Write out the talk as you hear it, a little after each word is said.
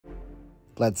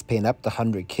Let's paint up the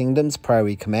 100 Kingdoms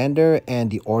Priory Commander and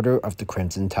the Order of the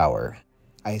Crimson Tower.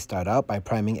 I start out by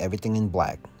priming everything in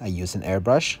black. I use an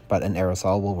airbrush, but an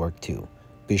aerosol will work too.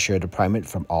 Be sure to prime it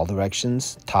from all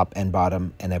directions, top and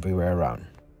bottom, and everywhere around.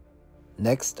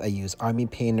 Next, I use Army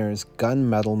Painter's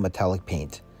Gunmetal Metallic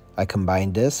Paint. I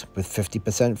combine this with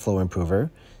 50% Flow Improver,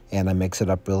 and I mix it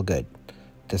up real good.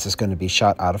 This is going to be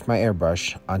shot out of my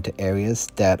airbrush onto areas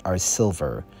that are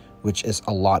silver, which is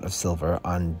a lot of silver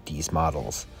on these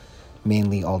models.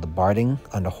 Mainly all the barding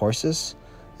on the horses,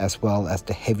 as well as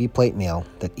the heavy plate mail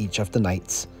that each of the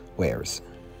knights wears.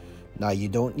 Now you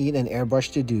don't need an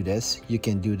airbrush to do this. You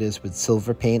can do this with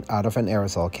silver paint out of an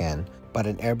aerosol can, but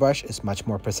an airbrush is much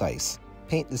more precise.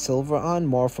 Paint the silver on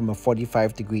more from a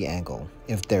 45-degree angle.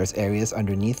 If there's areas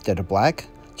underneath that are black,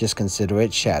 just consider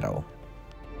it shadow.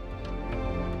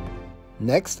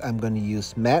 Next, I'm going to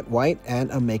use matte white and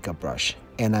a makeup brush,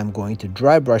 and I'm going to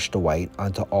dry brush the white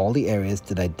onto all the areas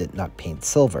that I did not paint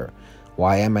silver.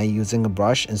 Why am I using a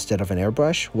brush instead of an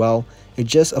airbrush? Well, it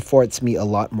just affords me a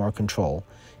lot more control.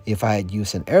 If I had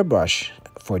used an airbrush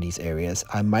for these areas,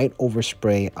 I might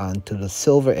overspray onto the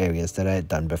silver areas that I had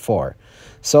done before.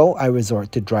 So I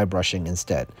resort to dry brushing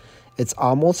instead. It's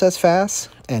almost as fast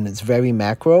and it's very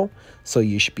macro, so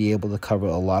you should be able to cover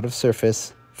a lot of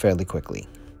surface fairly quickly.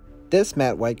 This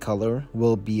matte white color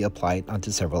will be applied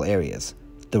onto several areas.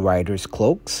 The rider's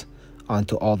cloaks,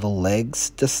 onto all the legs,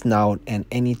 the snout, and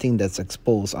anything that's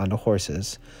exposed on the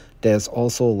horses. There's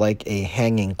also like a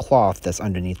hanging cloth that's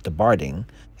underneath the barding,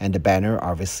 and the banner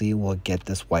obviously will get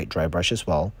this white dry brush as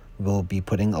well. We'll be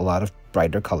putting a lot of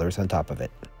brighter colors on top of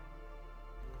it.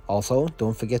 Also,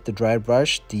 don't forget to dry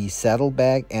brush the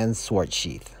saddlebag and sword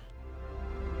sheath.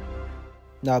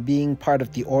 Now, being part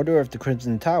of the Order of the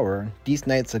Crimson Tower, these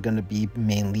knights are going to be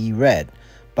mainly red.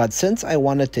 But since I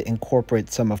wanted to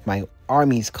incorporate some of my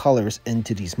army's colors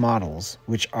into these models,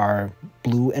 which are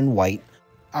blue and white,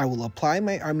 I will apply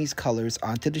my army's colors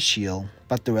onto the shield,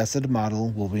 but the rest of the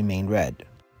model will remain red.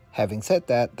 Having said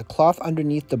that, the cloth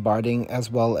underneath the barding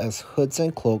as well as hoods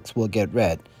and cloaks will get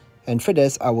red, and for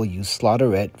this I will use Slaughter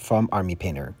Red from Army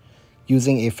Painter.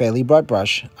 Using a fairly broad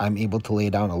brush, I'm able to lay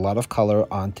down a lot of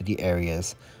color onto the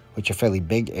areas, which are fairly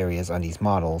big areas on these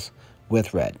models,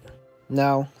 with red.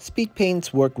 Now, speed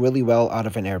paints work really well out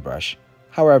of an airbrush.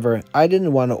 However, I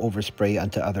didn't want to overspray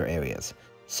onto other areas.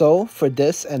 So, for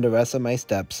this and the rest of my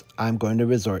steps, I'm going to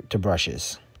resort to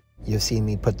brushes. You've seen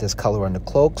me put this color on the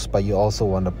cloaks, but you also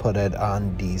want to put it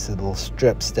on these little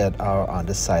strips that are on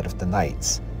the side of the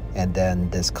knights. And then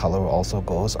this color also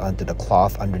goes onto the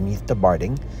cloth underneath the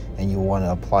barding, and you want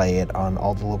to apply it on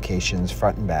all the locations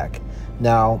front and back.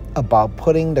 Now, about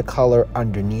putting the color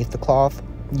underneath the cloth,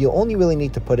 you only really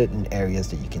need to put it in areas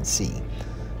that you can see.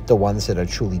 The ones that are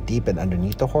truly deep and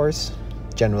underneath the horse,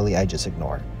 generally I just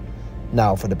ignore.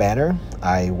 Now for the banner,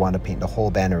 I want to paint the whole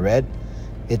banner red.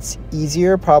 It's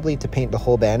easier probably to paint the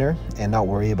whole banner and not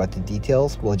worry about the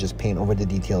details. We'll just paint over the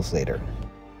details later.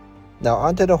 Now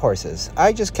onto the horses.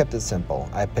 I just kept it simple.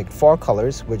 I picked 4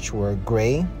 colors, which were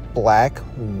gray, black,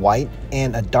 white,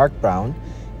 and a dark brown,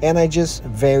 and I just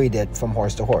varied it from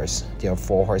horse to horse. There are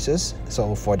 4 horses,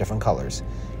 so 4 different colors,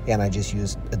 and I just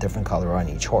used a different color on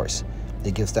each horse.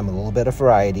 It gives them a little bit of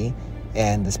variety,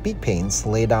 and the speed paints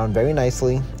lay down very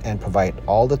nicely and provide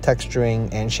all the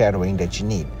texturing and shadowing that you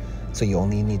need. So you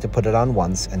only need to put it on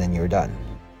once and then you're done.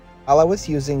 While I was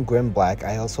using Grim Black,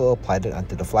 I also applied it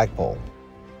onto the flagpole.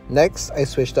 Next, I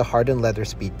switched to hardened leather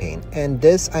speed paint, and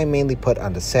this I mainly put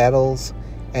on the saddles,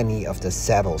 any of the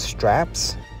saddle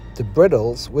straps, the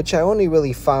brittles, which I only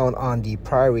really found on the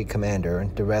Priory Commander.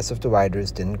 The rest of the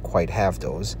riders didn't quite have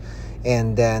those.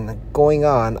 And then going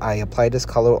on, I applied this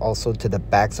color also to the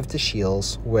backs of the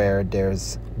shields where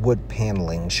there's wood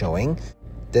paneling showing.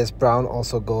 This brown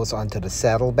also goes onto the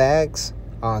saddlebags,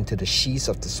 onto the sheaths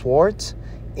of the swords,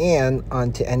 and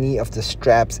onto any of the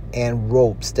straps and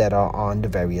ropes that are on the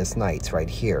various knights right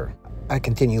here. I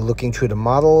continue looking through the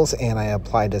models and I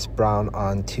apply this brown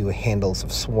onto handles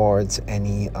of swords,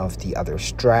 any of the other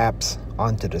straps,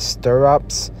 onto the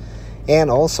stirrups,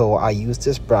 and also I use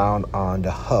this brown on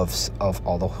the hoofs of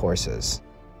all the horses.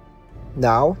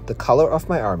 Now, the color of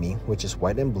my army, which is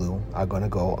white and blue, are going to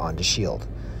go on the shield.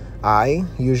 I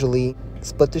usually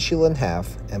split the shield in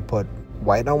half and put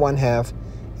white on one half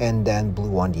and then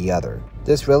blue on the other.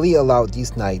 This really allowed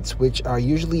these knights, which are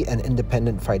usually an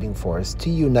independent fighting force, to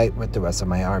unite with the rest of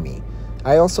my army.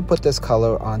 I also put this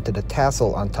color onto the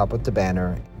tassel on top of the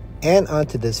banner and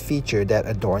onto this feature that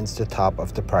adorns the top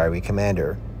of the Priory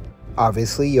Commander.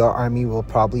 Obviously, your army will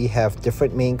probably have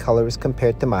different main colors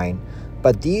compared to mine,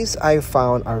 but these I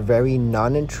found are very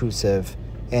non-intrusive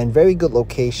and very good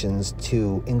locations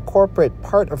to incorporate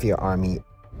part of your army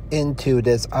into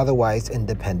this otherwise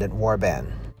independent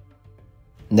warband.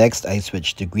 Next, I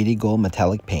switched to Greedy Gold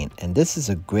Metallic Paint, and this is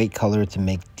a great color to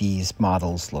make these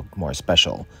models look more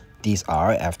special. These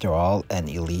are, after all, an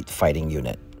elite fighting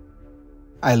unit.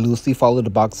 I loosely follow the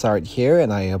box art here,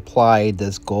 and I apply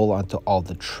this gold onto all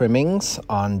the trimmings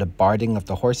on the barding of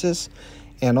the horses.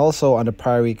 And also on the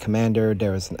Priory Commander,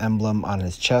 there is an emblem on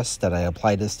his chest that I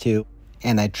apply this to,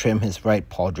 and I trim his right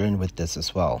pauldron with this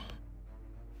as well.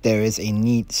 There is a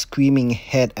neat screaming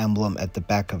head emblem at the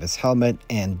back of his helmet,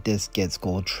 and this gets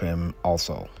gold trim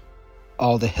also.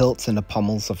 All the hilts and the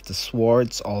pommels of the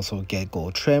swords also get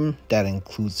gold trim. That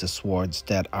includes the swords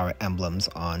that are emblems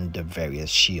on the various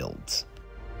shields.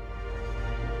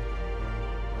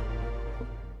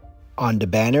 On the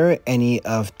banner, any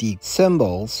of the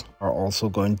symbols are also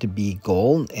going to be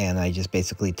gold, and I just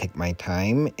basically take my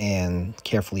time and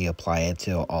carefully apply it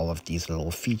to all of these little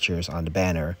features on the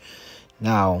banner.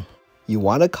 Now, you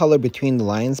want to color between the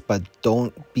lines, but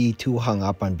don't be too hung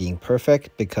up on being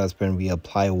perfect, because when we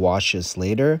apply washes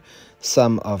later,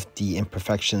 some of the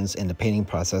imperfections in the painting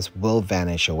process will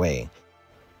vanish away.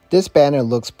 This banner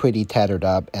looks pretty tattered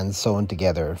up and sewn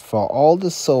together. For all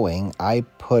the sewing, I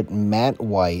put matte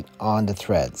white on the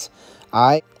threads.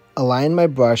 I align my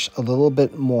brush a little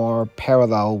bit more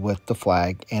parallel with the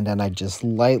flag, and then I just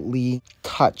lightly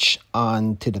touch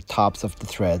onto the tops of the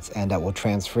threads, and that will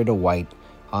transfer the white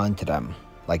onto them,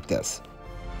 like this.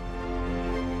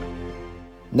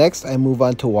 Next, I move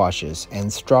on to washes,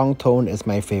 and strong tone is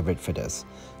my favorite for this.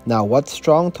 Now, what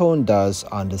strong tone does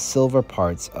on the silver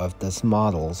parts of this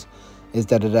models is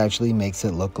that it actually makes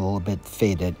it look a little bit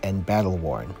faded and battle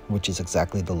worn, which is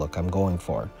exactly the look I'm going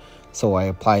for. So I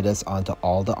apply this onto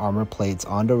all the armor plates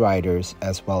on the riders,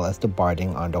 as well as the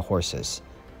barding on the horses.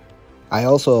 I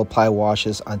also apply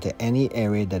washes onto any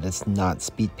area that is not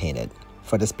speed painted.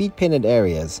 For the speed painted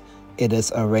areas, it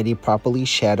is already properly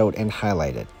shadowed and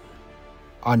highlighted.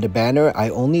 On the banner, I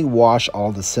only wash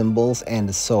all the symbols and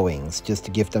the sewings just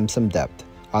to give them some depth.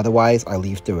 Otherwise, I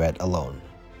leave the red alone.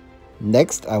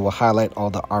 Next, I will highlight all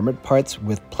the armored parts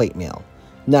with plate mail.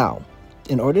 Now,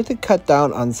 in order to cut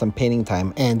down on some painting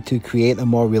time and to create a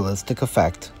more realistic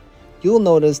effect, you'll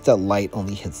notice that light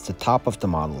only hits the top of the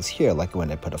models here, like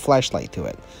when I put a flashlight to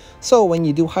it. So when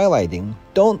you do highlighting,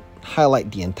 don't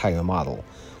highlight the entire model.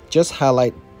 Just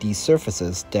highlight these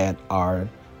surfaces that are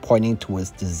pointing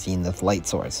towards the zenith light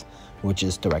source, which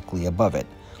is directly above it.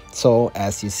 So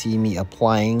as you see me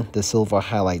applying the silver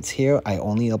highlights here, I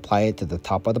only apply it to the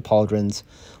top of the pauldrons,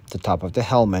 the top of the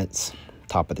helmets,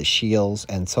 top of the shields,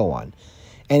 and so on.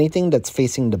 Anything that's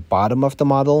facing the bottom of the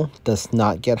model does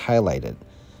not get highlighted.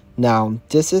 Now,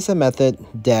 this is a method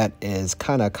that is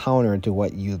kind of counter to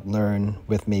what you learn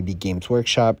with maybe Games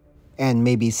Workshop and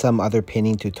maybe some other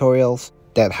painting tutorials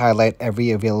that highlight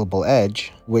every available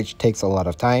edge, which takes a lot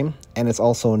of time, and it's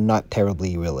also not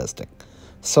terribly realistic.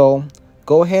 So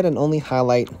go ahead and only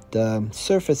highlight the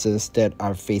surfaces that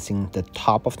are facing the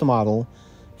top of the model,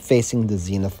 facing the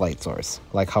zenith light source,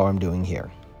 like how I'm doing here.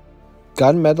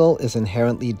 Gunmetal is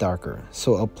inherently darker,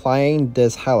 so applying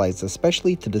this highlights,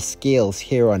 especially to the scales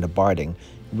here on the barding,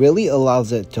 really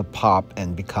allows it to pop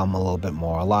and become a little bit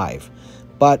more alive.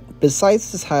 But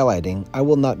besides this highlighting, I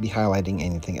will not be highlighting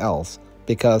anything else,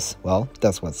 because, well,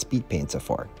 that's what speed paints are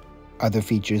for. Other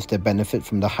features that benefit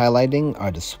from the highlighting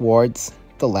are the swords,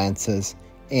 the lances,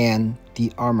 and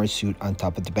the armor suit on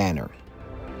top of the banner.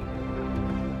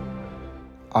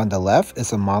 On the left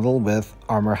is a model with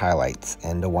armor highlights,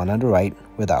 and the one on the right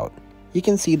without. You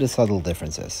can see the subtle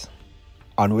differences.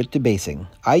 Onward to basing.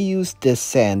 I use this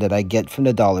sand that I get from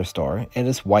the dollar store. It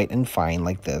is white and fine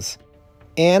like this.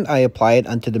 And I apply it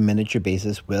onto the miniature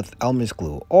bases with Elmer's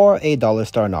glue, or a dollar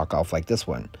store knockoff like this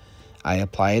one. I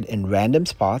apply it in random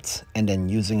spots, and then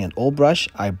using an old brush,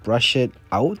 I brush it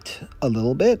out a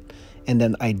little bit, and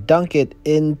then I dunk it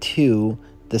into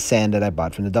the sand that I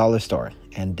bought from the dollar store,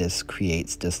 and this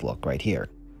creates this look right here.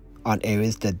 On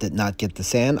areas that did not get the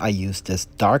sand, I use this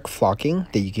dark flocking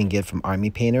that you can get from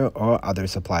Army Painter or other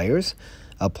suppliers.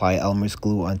 Apply Elmer's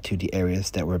glue onto the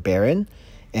areas that were barren,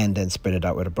 and then spread it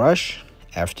out with a brush.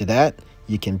 After that,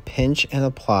 you can pinch and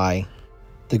apply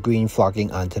the green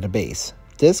flocking onto the base.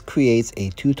 This creates a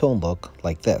two-tone look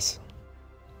like this.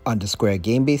 On the square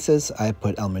game bases, I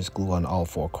put Elmer's glue on all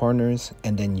four corners,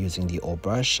 and then using the old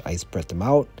brush, I spread them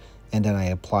out, and then I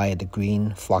apply the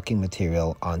green flocking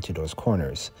material onto those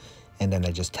corners. And then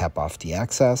I just tap off the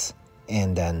excess,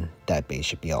 and then that base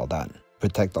should be all done.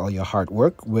 Protect all your hard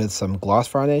work with some gloss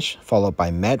varnish, followed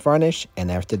by matte varnish, and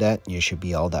after that, you should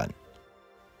be all done.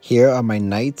 Here are my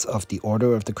Knights of the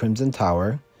Order of the Crimson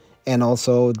Tower, and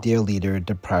also their leader,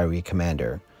 the Priory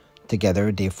Commander.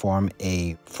 Together, they form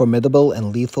a formidable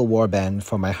and lethal warband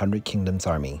for my 100 Kingdoms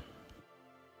army.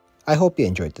 I hope you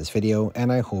enjoyed this video,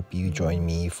 and I hope you join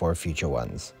me for future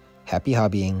ones. Happy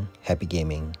hobbying, happy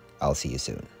gaming, I'll see you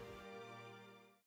soon.